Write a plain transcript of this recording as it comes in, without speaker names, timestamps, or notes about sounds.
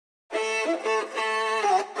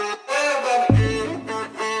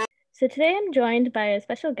So today I'm joined by a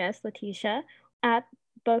special guest, Latesha, at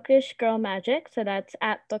Bookish Girl Magic. So that's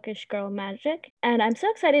at Bookish Girl Magic. And I'm so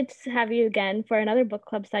excited to have you again for another book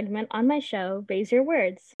club segment on my show, Raise Your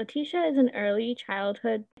Words. Latesha is an early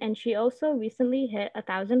childhood, and she also recently hit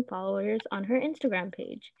 1,000 followers on her Instagram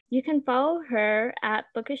page. You can follow her at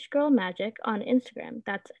Bookish Girl Magic on Instagram.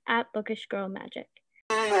 That's at Bookish Girl Magic.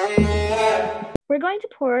 We're going to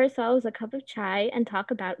pour ourselves a cup of chai and talk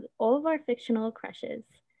about all of our fictional crushes.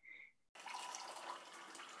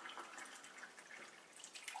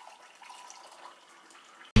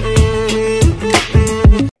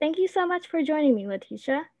 Thank you so much for joining me,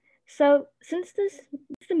 Latesha. So, since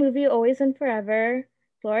the movie Always and Forever,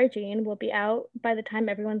 Lara Jean will be out by the time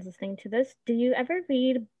everyone's listening to this, do you ever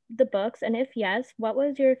read the books? And if yes, what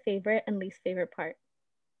was your favorite and least favorite part?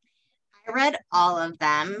 I read all of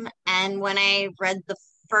them, and when I read the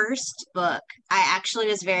first book, I actually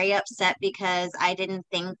was very upset because I didn't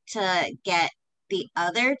think to get the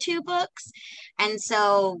other two books, and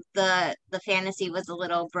so the fantasy was a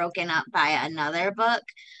little broken up by another book.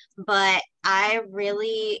 But I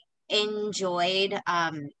really enjoyed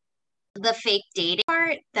the fake dating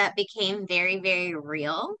part that became very, very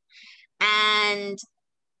real, and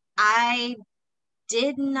I I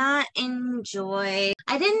didn't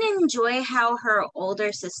enjoy how her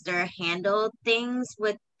older sister handled things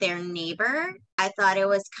with their neighbor. I thought it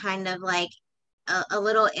was kind of like a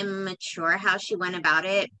little immature how she went about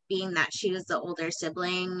it, being that she was the older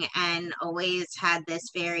sibling and always had this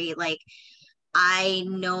very like, I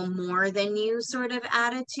know more than you sort of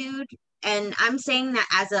attitude. And I'm saying that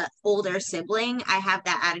as an older sibling, I have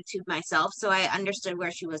that attitude myself. So I understood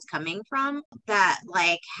where she was coming from. That,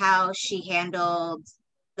 like, how she handled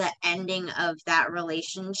the ending of that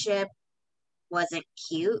relationship wasn't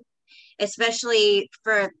cute, especially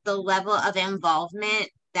for the level of involvement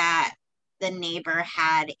that the neighbor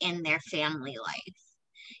had in their family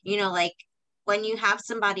life. Like when you have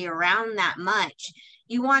somebody around that much,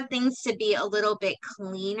 you want things to be a little bit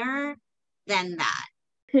cleaner than that.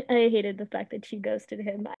 I hated the fact that she ghosted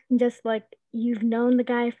him. Just like, you've known the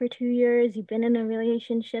guy for 2 years, you've been in a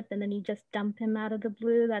relationship, and then you just dump him out of the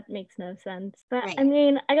blue. That makes no sense. But Right. I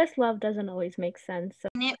mean, I guess love doesn't always make sense. So.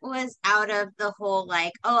 And it was out of the whole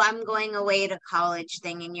like, oh, I'm going away to college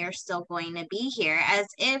thing and you're still going to be here, as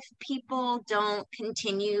if people don't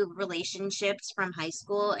continue relationships from high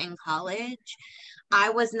school and college. I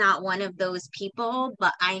was not one of those people,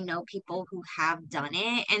 but I know people who have done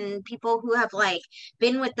it and people who have like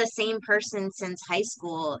been with the same person since high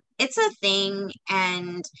school. It's a thing,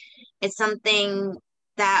 and it's something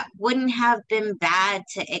that wouldn't have been bad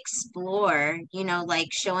to explore, like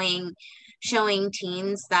showing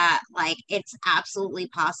teens that like it's absolutely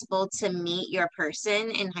possible to meet your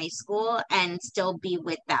person in high school and still be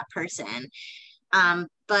with that person.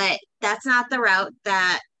 But that's not the route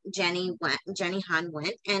that Jenny Han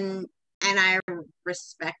went, and I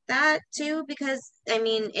respect that too, because I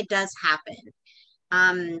mean it does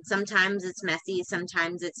happen. Sometimes it's messy,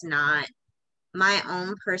 sometimes it's not. My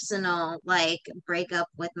own personal like breakup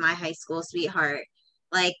with my high school sweetheart,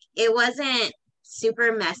 like it wasn't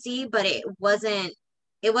super messy, but it wasn't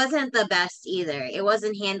the best either. It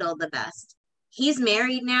wasn't handled the best. He's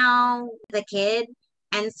married now, the kid,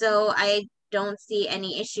 and so I don't see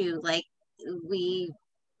any issue. Like we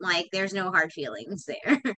there's no hard feelings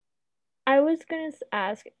there. I was gonna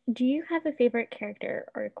ask, do you have a favorite character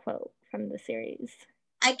or quote from the series?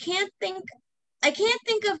 I can't think I can't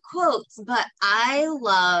think of quotes, but I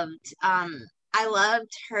loved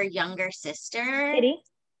her younger sister. Kitty?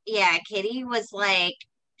 Yeah, Kitty was like,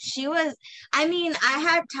 she was, I mean, I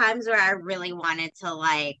had times where I really wanted to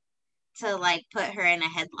like put her in a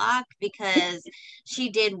headlock because she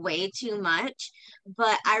did way too much,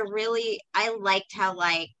 but I liked how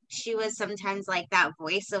like she was sometimes like that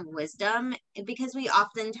voice of wisdom, because we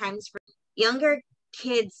oftentimes younger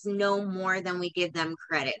kids know more than we give them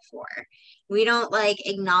credit for. We don't like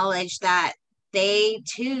acknowledge that they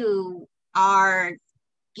too are,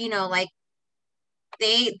 like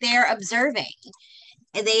they're observing.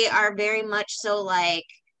 They are very much so like,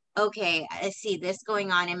 okay, I see this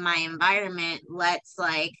going on in my environment. Let's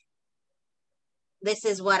like, this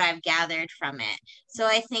is what I've gathered from it. So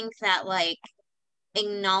I think that like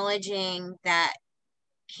acknowledging that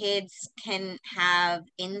kids can have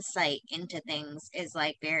insight into things is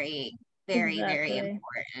like very, very, very Exactly.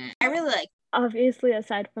 important. I really like. Obviously,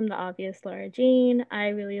 aside from the obvious Lara Jean, I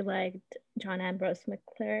really liked John Ambrose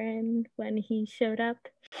McLaren when he showed up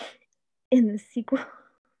in the sequel.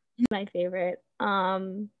 My favorite.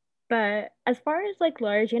 But as far as like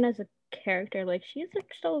Lara Jean as a character. Like she's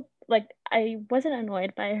like still like I wasn't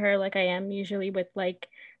annoyed by her like I am usually with like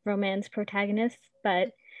romance protagonists,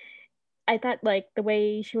 but I thought like the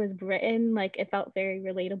way she was written, like it felt very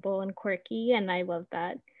relatable and quirky, and I love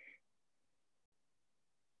that.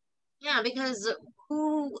 Yeah, because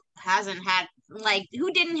who hasn't had, like,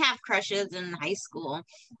 who didn't have crushes in high school?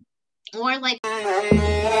 Or like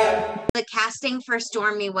the casting for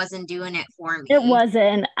Stormy wasn't doing it for It me.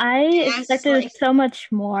 wasn't. I And I was just expected like, so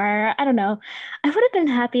much more. I don't know. I would have been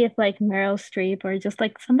happy if like Meryl Streep or just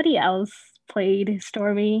like somebody else played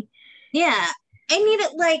Stormy. yeah,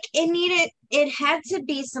 it had to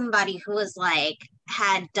be somebody who was like,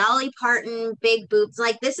 had Dolly Parton, big boobs.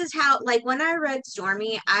 Like, this is how, like, when I read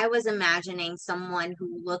Stormy, I was imagining someone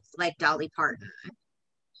who looked like Dolly Parton.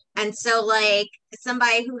 And so, like,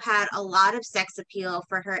 somebody who had a lot of sex appeal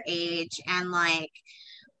for her age and, like,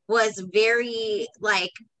 was very,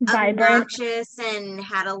 like, Vibrant, obnoxious and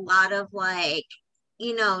had a lot of, like,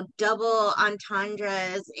 double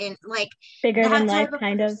entendres and, like, bigger than that life, type of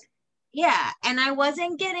kind of. person. Yeah. And I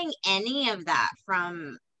wasn't getting any of that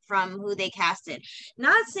from who they casted.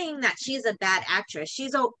 Not saying that she's a bad actress.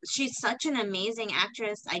 She's such an amazing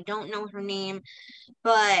actress. I don't know her name,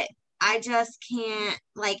 but I just can't,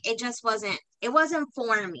 like, it wasn't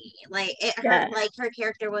for me. Like Yeah, her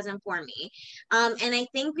character wasn't for me. And I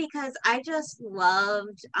think because I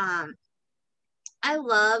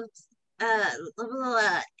loved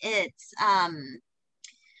it's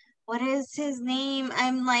what is his name?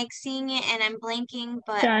 I'm like seeing it and I'm blanking,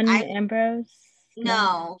 but John Ambrose. No, no,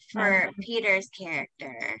 not for him. Peter's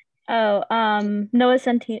character. Oh, Noah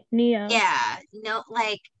Centineo. Yeah, no,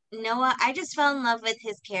 like Noah, I just fell in love with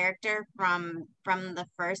his character from the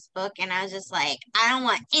first book, and I was just like, I don't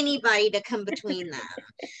want anybody to come between them.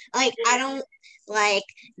 Like, I don't like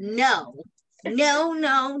no, no,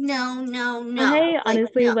 no, no, no, no. I Like,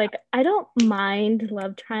 honestly no. like I don't mind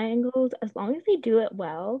love triangles as long as they do it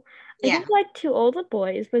well. I Yeah, think like To All the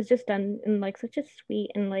Boys was just done in like such a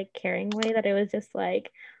sweet and like caring way that it was just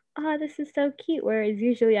like, oh, this is so cute. Whereas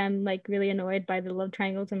usually I'm like really annoyed by the love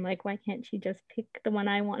triangles and like, why can't she just pick the one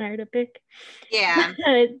I want her to pick? yeah,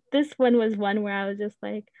 But this one was one where I was just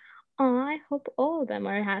like, oh, I hope all of them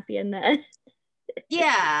are happy in the end.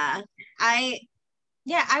 yeah. I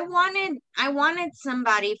Yeah, I wanted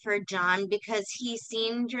somebody for John because he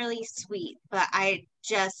seemed really sweet, but I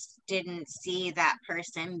just didn't see that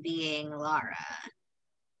person being Lara.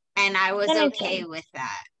 And I was That makes okay sense. with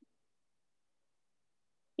that.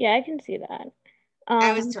 Yeah, I can see that.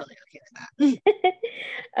 I was Um, totally okay with that.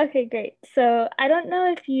 Okay, great. So I don't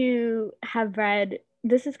know if you have read,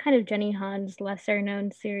 this is kind of Jenny Han's lesser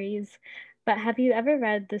known series, but have you ever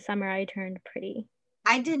read The Summer I Turned Pretty?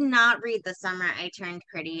 I did not read The Summer I Turned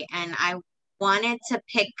Pretty, and I wanted to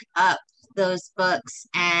pick up those books,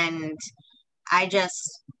 and I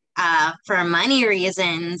just, for money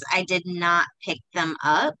reasons, I did not pick them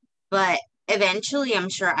up. But eventually, I'm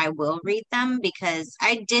sure I will read them because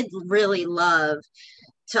I did really love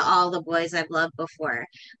To All the Boys I've Loved Before.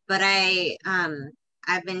 But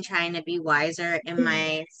I've been trying to be wiser in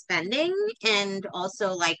my spending and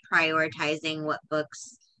also like prioritizing what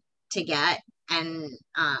books to get. And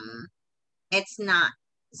it's not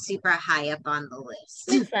super high up on the list.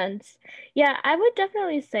 Makes sense. Yeah, I would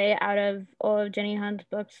definitely say out of all of Jenny Han's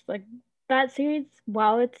books, like that series,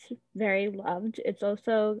 while it's very loved, it's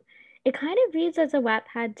also it kind of reads as a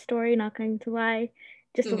Wattpad story, not going to lie,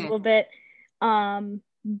 just a Mhm. little bit.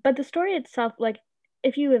 But the story itself, like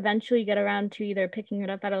if you eventually get around to either picking it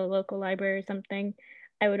up at a local library or something,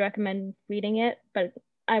 I would recommend reading it, but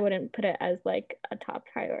I wouldn't put it as like a top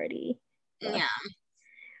priority book.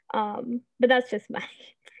 Yeah, But that's just my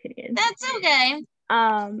opinion. that's okay.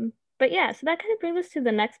 But yeah, so that kind of brings us to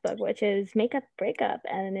the next book, which is Makeup Breakup,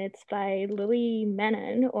 and it's by Lily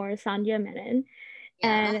Menon or Sandhya Menon,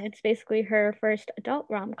 Yeah. and it's basically her first adult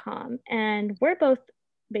rom-com. And we're both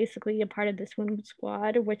basically a part of the Swoon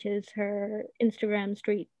Squad, which is her Instagram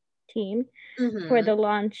street team for Hmm. the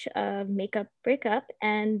launch of Makeup Breakup,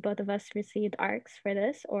 and both of us received ARCs for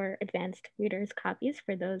this, or advanced readers copies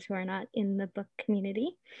for those who are not in the book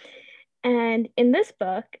community. And in this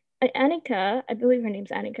book, Annika, I believe her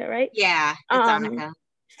name's Annika, right? Yeah, it's Um, Annika.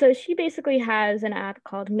 so she basically has an app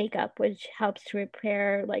called Makeup, which helps to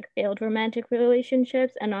repair like failed romantic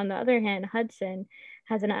relationships. And on the other hand, Hudson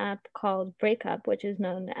has an app called Breakup, which is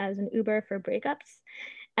known as an Uber for breakups.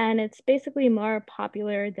 And it's basically more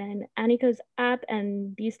popular than Annika's app,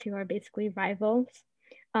 and these two are basically rivals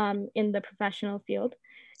in the professional field.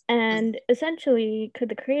 And essentially, could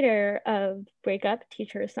the creator of Breakup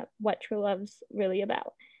teach her what true love's really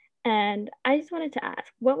about? And I just wanted to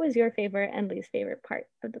ask, what was your favorite and least favorite part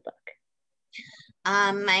of the book?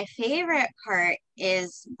 My favorite part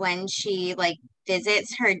is when she like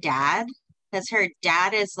visits her dad, because her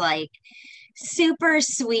dad is like super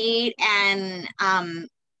sweet, and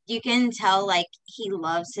you can tell like he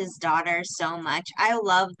loves his daughter so much. I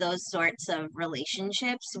love those sorts of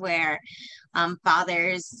relationships where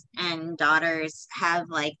fathers and daughters have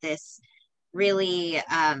like this really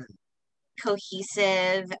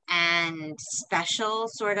cohesive and special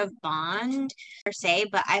sort of bond per se,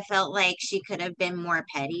 but I felt like she could have been more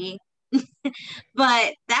petty.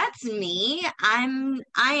 But that's me. I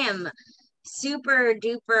am super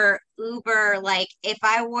duper uber, like if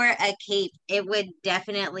I wore a cape, it would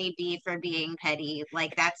definitely be for being petty.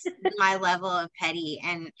 Like that's my level of petty.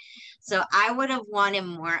 And so I would have wanted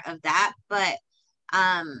more of that, but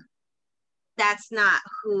um that's not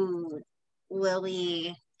who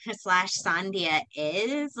Lily slash Sandia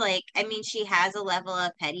is. Like, I mean, she has a level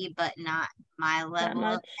of petty, but not my That level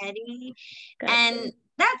of much. petty. Gotcha. And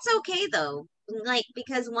that's okay though. Like,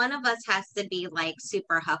 because one of us has to be like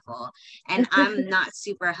super huffle, and I'm not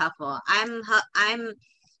super huffle.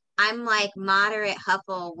 I'm like moderate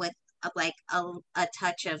huffle with like a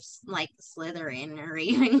touch of like Slytherin or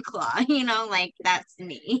Ravenclaw, like that's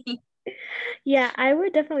me. Yeah, I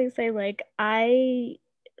would definitely say like I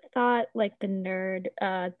thought like the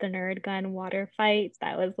nerd gun water fight,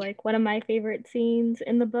 that was like one of my favorite scenes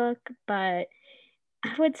in the book, but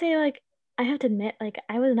I would say like I have to admit like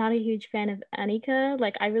I was not a huge fan of Anika.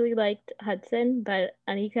 Like I really liked Hudson, but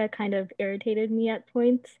Anika kind of irritated me at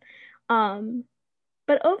points. Um,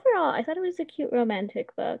 but overall, I thought it was a cute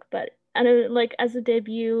romantic book, but I don't like as a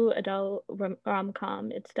debut adult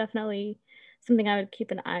rom-com, it's definitely something I would keep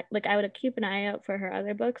an eye like I would keep an eye out for her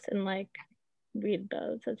other books and like read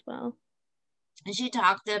those as well. And she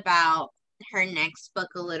talked about her next book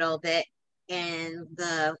a little bit in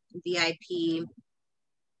the VIP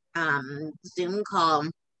Zoom call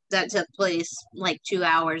that took place like 2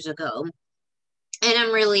 hours ago. And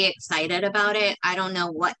I'm really excited about it. I don't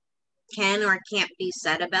know what can or can't be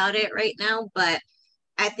said about it right now, but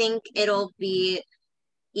I think it'll be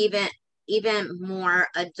even even more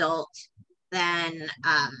adult than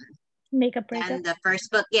Makeup breakup. the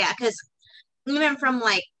first book. Yeah, because even from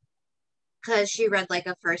like because she read like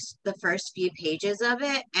the first few pages of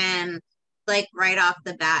it, and like right off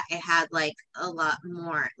the bat it had like a lot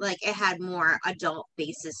more, like it had more adult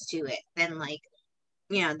basis to it than like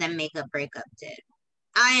than Makeup Breakup did.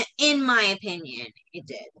 I In my opinion, it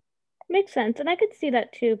did. Makes sense. And I could see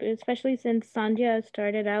that too, but especially since Sandhya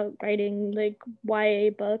started out writing like YA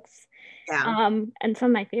books. Yeah. And some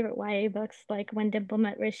of my favorite YA books, like When Dimple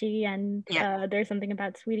Met Rishi and Yeah. There's Something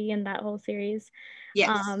About Sweetie and that whole series.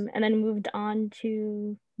 Yes. And then moved on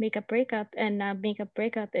to Makeup Breakup, and now Makeup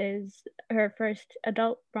Breakup is her first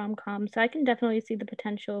adult rom-com. So I can definitely see the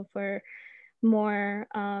potential for more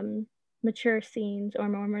mature scenes or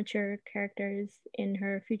more mature characters in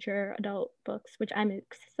her future adult books, which I'm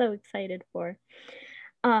so excited for.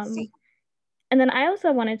 Um, See, and then I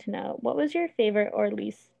also wanted to know what was your favorite or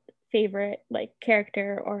least favorite like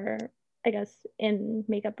character or I guess in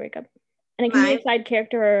Makeup Breakup? And it can be my a side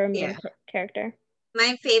character or a main yeah, character.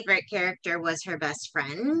 my favorite character was her best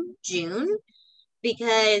friend, June,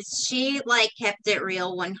 because she like kept it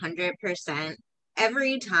real 100%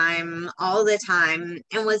 every time, all the time,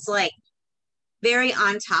 and was like very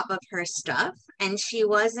on top of her stuff. And she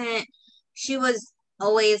was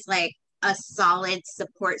always like a solid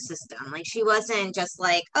support system. Like she wasn't just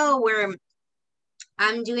like, oh,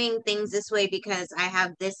 I'm doing things this way because I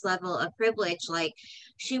have this level of privilege. Like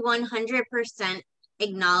she 100%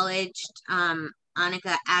 acknowledged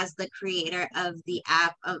Annika as the creator of the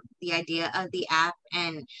app, of the idea of the app,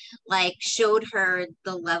 and like showed her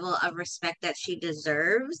the level of respect that she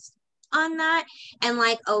deserves on that, and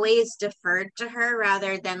like always deferred to her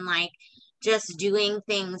rather than like just doing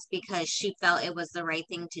things because she felt it was the right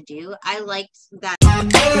thing to do. I liked that.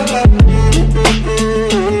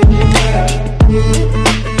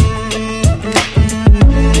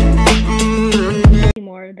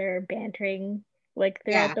 More they're bantering like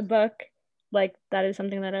throughout Yeah. the book. Like that is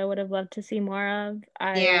something that I would have loved to see more of.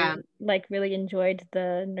 I Yeah. like really enjoyed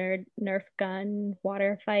the Nerf gun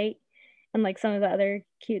water fight and like some of the other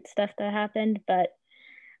cute stuff that happened, but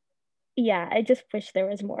yeah, I just wish there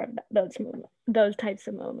was more of those types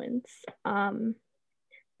of moments.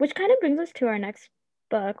 Which kind of brings us to our next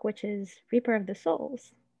book, which is Reaper of the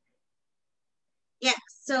Souls. Yeah.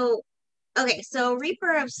 So okay, so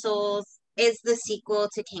Reaper of Souls is the sequel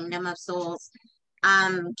to Kingdom of Souls.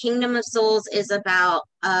 Kingdom of Souls is about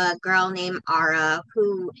a girl named Ara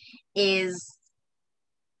who is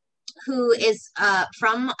who is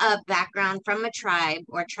from a background, from a tribe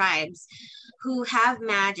or tribes who have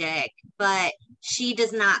magic, but she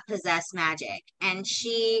does not possess magic. And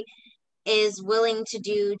she is willing to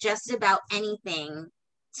do just about anything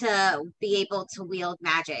to be able to wield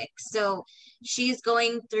magic. So she's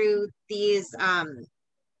going through these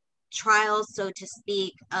trials, so to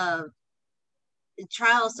speak,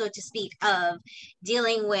 of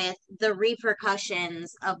dealing with the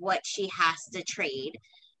repercussions of what she has to trade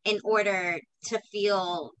in order to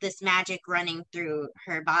feel this magic running through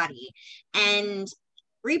her body. And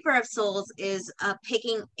Reaper of Souls is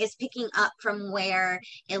picking up from where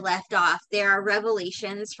it left off. There are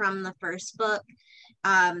revelations from the first book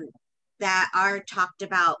that are talked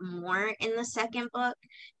about more in the second book,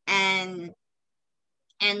 and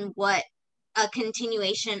what a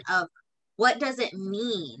continuation of what does it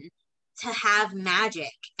mean to have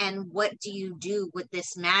magic, and what do you do with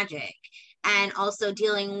this magic, and also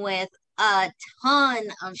dealing with a ton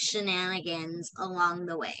of shenanigans along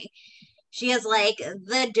the way. She has like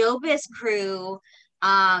the dopest crew.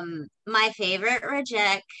 My favorite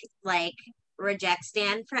Reject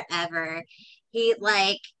stand forever. He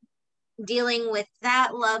like dealing with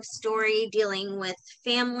that love story, dealing with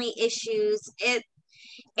family issues. It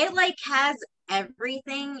like has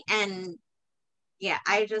everything. And yeah,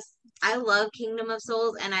 I love Kingdom of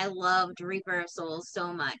Souls, and I loved Reaper of Souls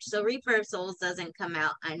so much. So Reaper of Souls doesn't come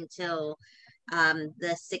out until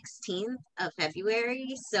the 16th of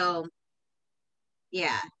February. So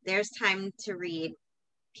yeah, there's time to read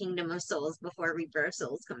Kingdom of Souls before Reaper of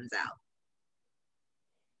Souls comes out.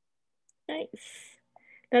 Nice.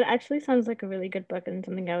 That actually sounds like a really good book and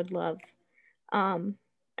something I would love. And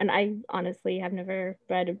I honestly have never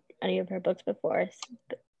read any of her books before.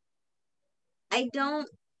 I don't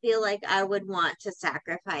feel like I would want to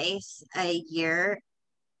sacrifice a year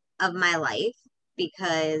of my life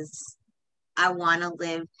because I want to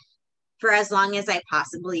live for as long as I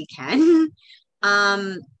possibly can.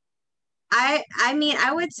 I mean,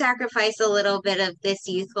 I would sacrifice a little bit of this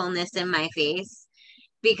youthfulness in my face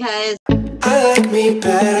because I like me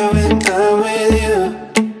better when I'm with you.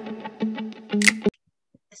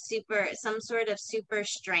 some sort of super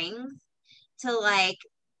strength to like,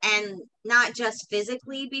 and not just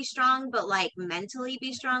physically be strong, but like mentally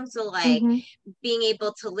be strong. So like being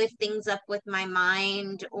able to lift things up with my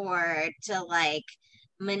mind, or to like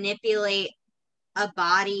manipulate a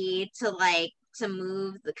body to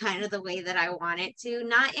move the kind of the way that I want it to,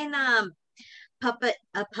 not in a puppet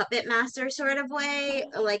master sort of way,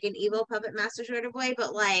 like an evil puppet master sort of way,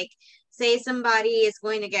 but like say somebody is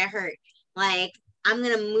going to get hurt, like I'm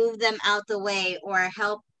going to move them out the way or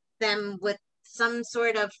help them with some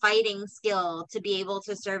sort of fighting skill to be able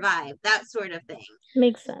to survive, that sort of thing.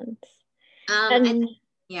 Makes sense.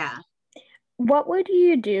 Yeah. What would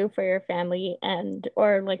you do for your family and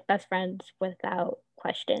or like best friends without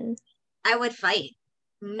question? I would fight.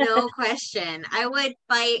 No question. I would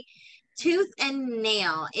fight tooth and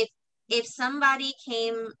nail. If somebody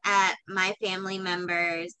came at my family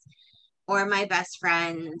members or my best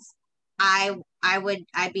friends, I'd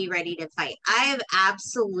be ready to fight. I've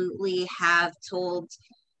absolutely have told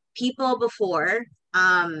people before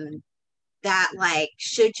that like,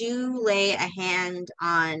 should you lay a hand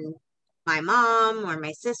on my mom or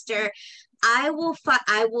my sister, I will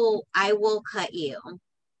cut you.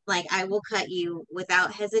 Like, I will cut you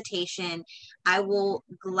without hesitation. I will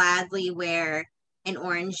gladly wear an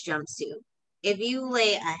orange jumpsuit. If you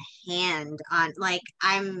lay a hand on, like,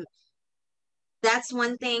 that's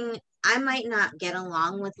one thing. I might not get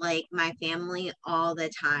along with like my family all the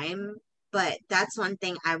time, but that's one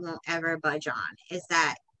thing I won't ever budge on, is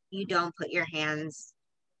that you don't put your hands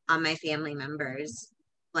on my family members.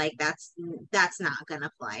 Like, that's not gonna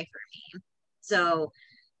fly for me. So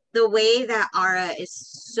the way that Ara is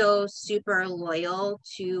so super loyal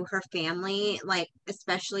to her family, like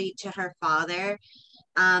especially to her father,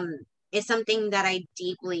 is something that I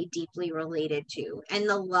deeply, deeply related to. And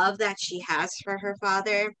the love that she has for her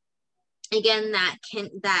father, again, that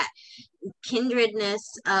kindredness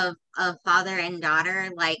of father and daughter,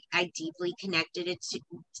 like I deeply connected to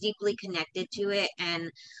it and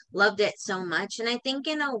loved it so much. And I think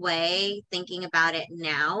in a way, thinking about it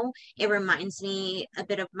now, it reminds me a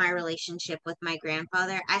bit of my relationship with my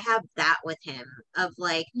grandfather. I have that with him, of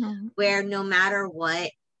like where no matter what,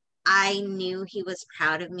 I knew he was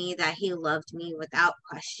proud of me, that he loved me without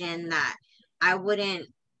question, that I wouldn't,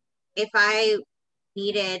 if I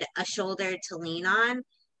needed a shoulder to lean on,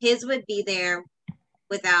 his would be there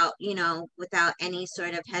without any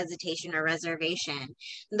sort of hesitation or reservation.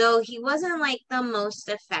 Though he wasn't like the most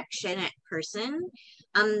affectionate person.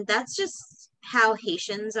 That's just how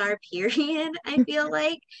Haitians are, period, I feel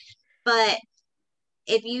like. But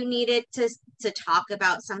if you needed to talk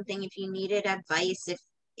about something, if you needed advice,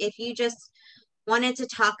 if you just wanted to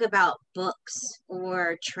talk about books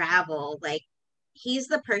or travel, like, he's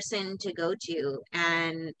the person to go to.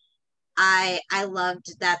 And I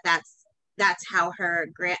loved that that's how her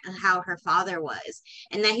father was,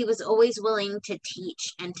 and that he was always willing to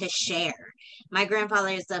teach and to share. My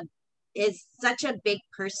grandfather is such a big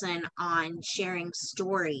person on sharing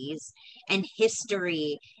stories and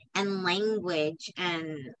history and language,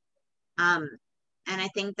 um and I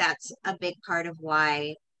think that's a big part of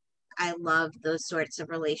why I love those sorts of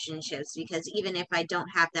relationships, because even if I don't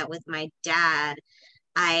have that with my dad,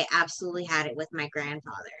 I absolutely had it with my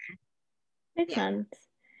grandfather. Makes Yeah. sense.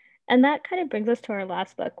 And that kind of brings us to our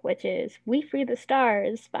last book, which is We Free the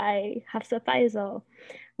Stars by Hafsa Faisal,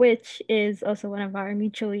 which is also one of our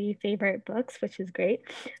mutually favorite books, which is great.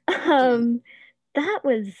 Um, that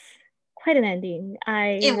was quite an ending.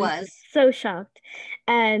 I It was was. so shocked.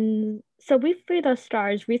 And so We Free the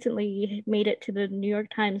Stars recently made it to the New York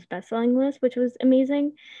Times bestselling list, which was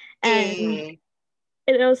amazing. And Eh,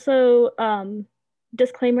 it also,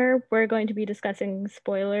 disclaimer, we're going to be discussing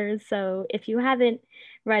spoilers. So if you haven't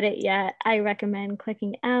read it yet, I recommend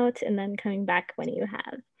clicking out and then coming back when you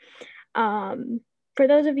have. Um, for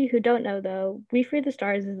those of you who don't know, though, We Free the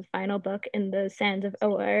Stars is the final book in the Sands of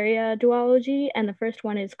Area duology, and the first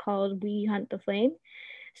one is called We Hunt the Flame.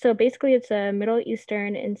 So basically, it's a Middle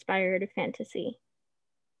Eastern inspired fantasy.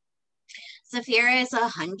 Saphira is a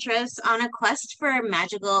huntress on a quest for a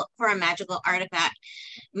magical artifact.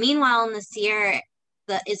 Meanwhile, Nasir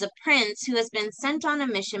is a prince who has been sent on a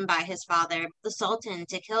mission by his father, the Sultan,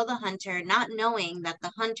 to kill the hunter, not knowing that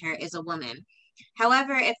the hunter is a woman.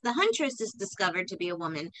 However, if the huntress is discovered to be a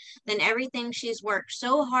woman, then everything she's worked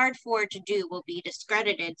so hard for to do will be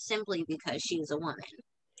discredited simply because she's a woman.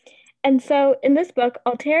 And so, in this book,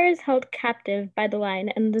 Altair is held captive by the lion,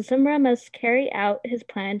 and the Zumra must carry out his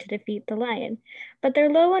plan to defeat the lion. But they're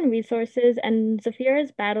low on resources, and Zafira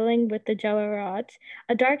is battling with the Jawharat,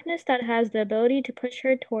 a darkness that has the ability to push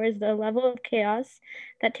her towards the level of chaos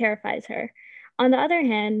that terrifies her. On the other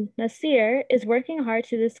hand, Nasir is working hard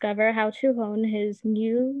to discover how to hone his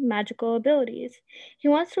new magical abilities. He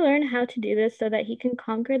wants to learn how to do this so that he can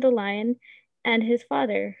conquer the lion and his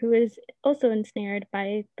father, who is also ensnared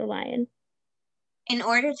by the lion. In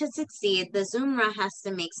order to succeed, the Zumra has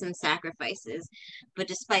to make some sacrifices. But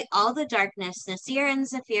despite all the darkness, Nasir and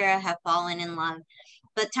Zafira have fallen in love.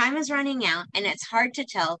 But time is running out, and it's hard to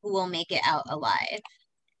tell who will make it out alive.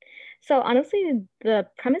 So honestly, the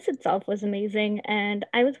premise itself was amazing, and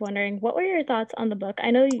I was wondering, what were your thoughts on the book?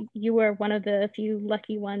 I know you were one of the few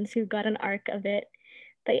lucky ones who got an arc of it,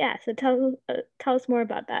 but yeah, so tell us more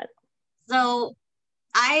about that. So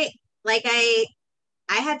I like I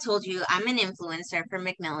had told you I'm an influencer for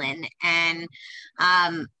Macmillan, and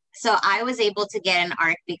so I was able to get an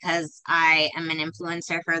arc because I am an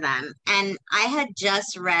influencer for them. And I had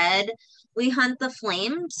just read We Hunt the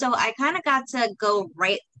Flame, so I kind of got to go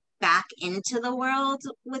right back into the world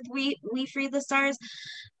with We Free the Stars.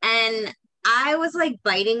 And I was like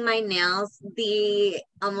biting my nails the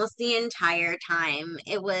almost the entire time.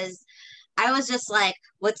 I was just like,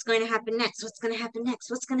 what's going to happen next? What's going to happen next?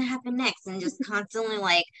 What's going to happen next? And just constantly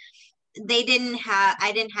like, I didn't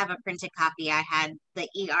have a printed copy. I had the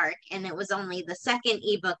e-arc, and it was only the second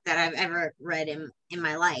ebook that I've ever read in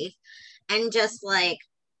my life. And just like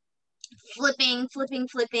flipping,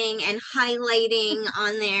 and highlighting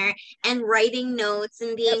on there and writing notes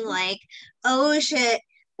and being like, oh shit,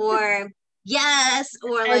 or yes,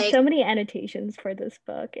 or I had like, so many annotations for this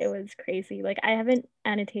book. It was crazy. Like I haven't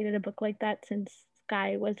annotated a book like that since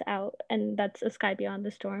Sky was out, and that's A Sky Beyond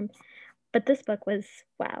the Storm. But this book was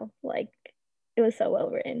wow, like it was so well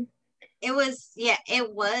written. it was, yeah,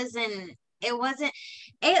 it wasn't,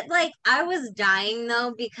 it like, I was dying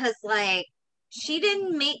though, because like, she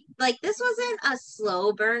didn't make, like, this wasn't a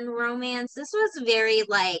slow burn romance. This was very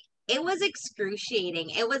like, it was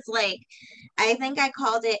excruciating. It was like, I think I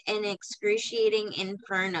called it an excruciating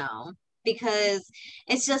inferno, because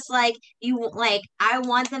it's just like, I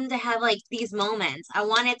want them to have like these moments. I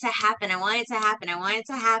want it to happen. I want it to happen. I want it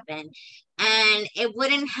to happen. And it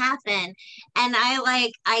wouldn't happen. And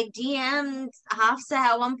I DM'd Hafsa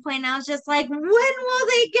at one point. I was just like, when will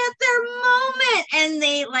they get their moment? And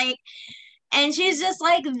they like, And she's just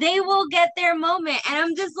like, they will get their moment. And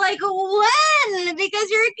I'm just like, when? Because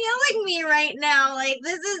you're killing me right now. Like,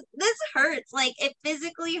 this hurts. Like, it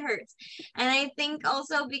physically hurts. And I think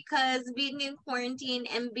also because being in quarantine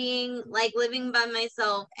and being like living by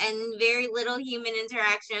myself and very little human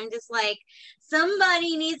interaction, I'm just like,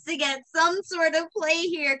 somebody needs to get some sort of play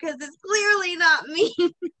here because it's clearly not me.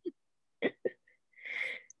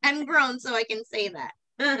 I'm grown, so I can say that.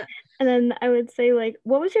 And then I would say, like,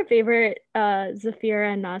 what was your favorite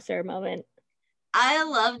Zafira and Nasser moment? I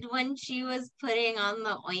loved when she was putting on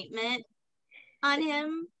the ointment on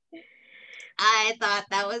him. I thought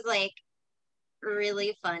that was like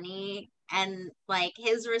really funny, and like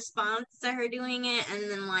his response to her doing it, and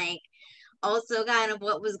then like also kind of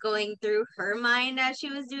what was going through her mind as she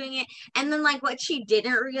was doing it, and then like what she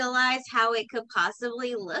didn't realize how it could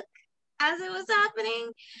possibly look as it was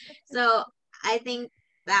happening. So I think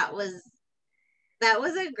that was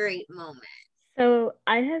a great moment. So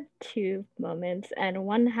I have two moments, and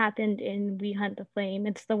one happened in We Hunt the Flame.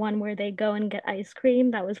 It's the one where they go and get ice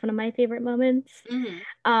cream. That was one of my favorite moments.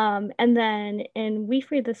 And then in We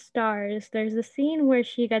Free the Stars, there's a scene where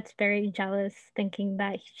she gets very jealous, thinking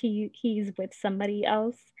that he's with somebody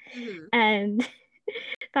else. And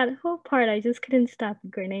that whole part, I just couldn't stop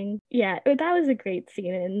grinning. Yeah, that was a great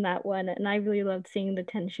scene in that one, and I really loved seeing the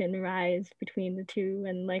tension rise between the two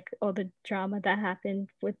and like all the drama that happened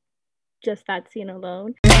with just that scene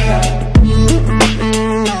alone.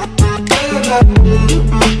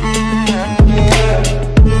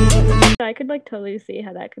 So I could like totally see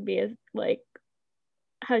how that could be as like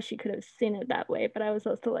how she could have seen it that way, but I was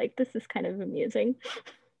also like, this is kind of amusing.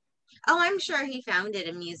 Oh, I'm sure he found it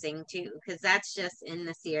amusing too, because that's just in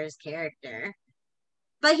the Sears character.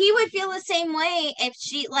 But he would feel the same way if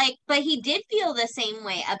she like, but he did feel the same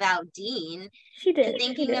way about Dean. She did. And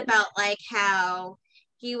thinking about like how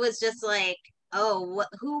he was just like, oh,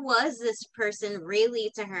 who was this person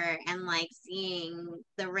really to her? And like seeing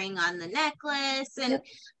the ring on the necklace and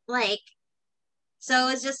like, so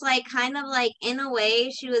it's just like kind of like in a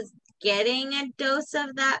way she was getting a dose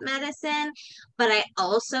of that medicine, but I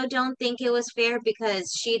also don't think it was fair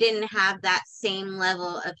because she didn't have that same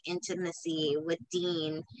level of intimacy with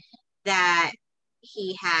Dean that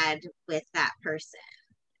he had with that person.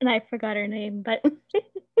 And I forgot her name, but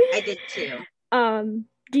I did too.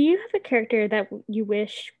 Do you have a character that you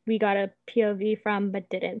wish we got a POV from but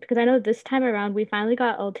didn't? Because I know this time around we finally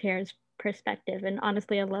got Altair's perspective, and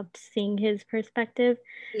honestly I loved seeing his perspective.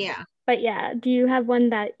 Yeah. But yeah, do you have one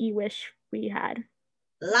that you wish we had?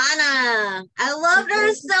 Lana. I loved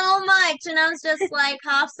her so much, and I was just like,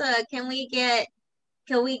 Hafsa, can we get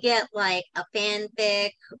like a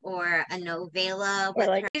fanfic or a novella with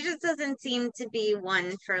her? It just doesn't seem to be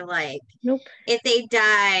one for like, nope. If they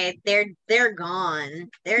died, they're gone.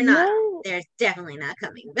 They're not. No. They're definitely not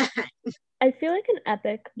coming back. I feel like an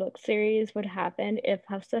epic book series would happen if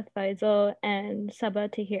Hafsa Faisal and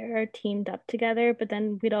Sabah Tahir teamed up together, but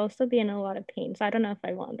then we'd also be in a lot of pain. So I don't know if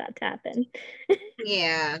I want that to happen.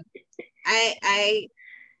 Yeah. I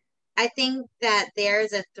think that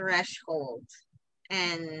there's a threshold,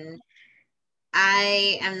 and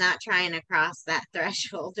I am not trying to cross that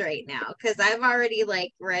threshold right now because I've already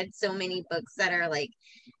like read so many books that are like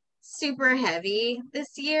super heavy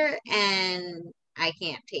this year, and I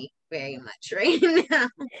can't take very much right now.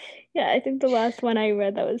 Yeah, I think the last one I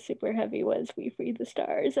read that was super heavy was We Free the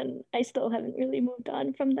Stars, and I still haven't really moved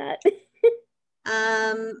on from that.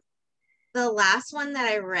 The last one that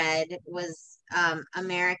I read was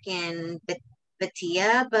American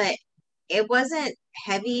Batia, but it wasn't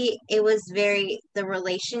heavy. It was the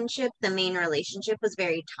main relationship was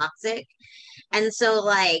very toxic. And so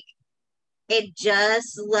like it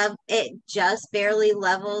just barely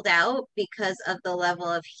leveled out because of the level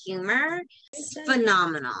of humor. It's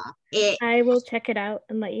phenomenal. I will check it out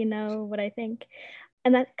and let you know what I think.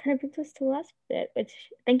 And that kind of brings us to the last bit, which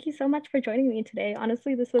thank you so much for joining me today.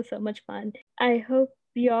 Honestly, this was so much fun. I hope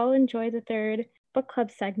you all enjoy the third book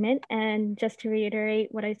club segment. And just to reiterate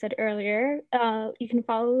what I said earlier, you can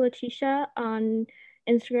follow Latesha on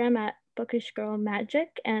Instagram at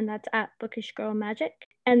bookishgirlmagic, and that's at bookishgirlmagic.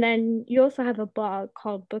 And then you also have a blog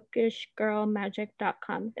called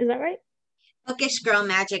bookishgirlmagic.com. Is that right?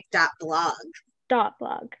 bookishgirlmagic.blog.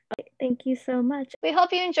 Okay, thank you so much. We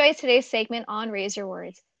hope you enjoyed today's segment on Raise Your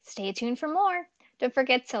Words. Stay tuned for more. Don't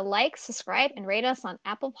forget to like, subscribe, and rate us on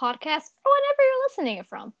Apple Podcasts or whenever you're listening it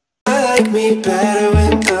from. I like me better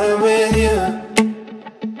when I'm with you.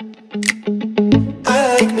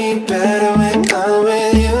 I like me better when I'm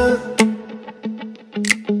with you.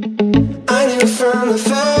 I knew from the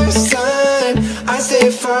first time I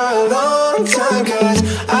stayed for a long time, 'cause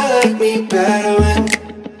I like me better.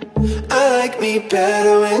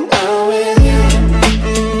 better when I'm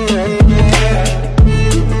with you.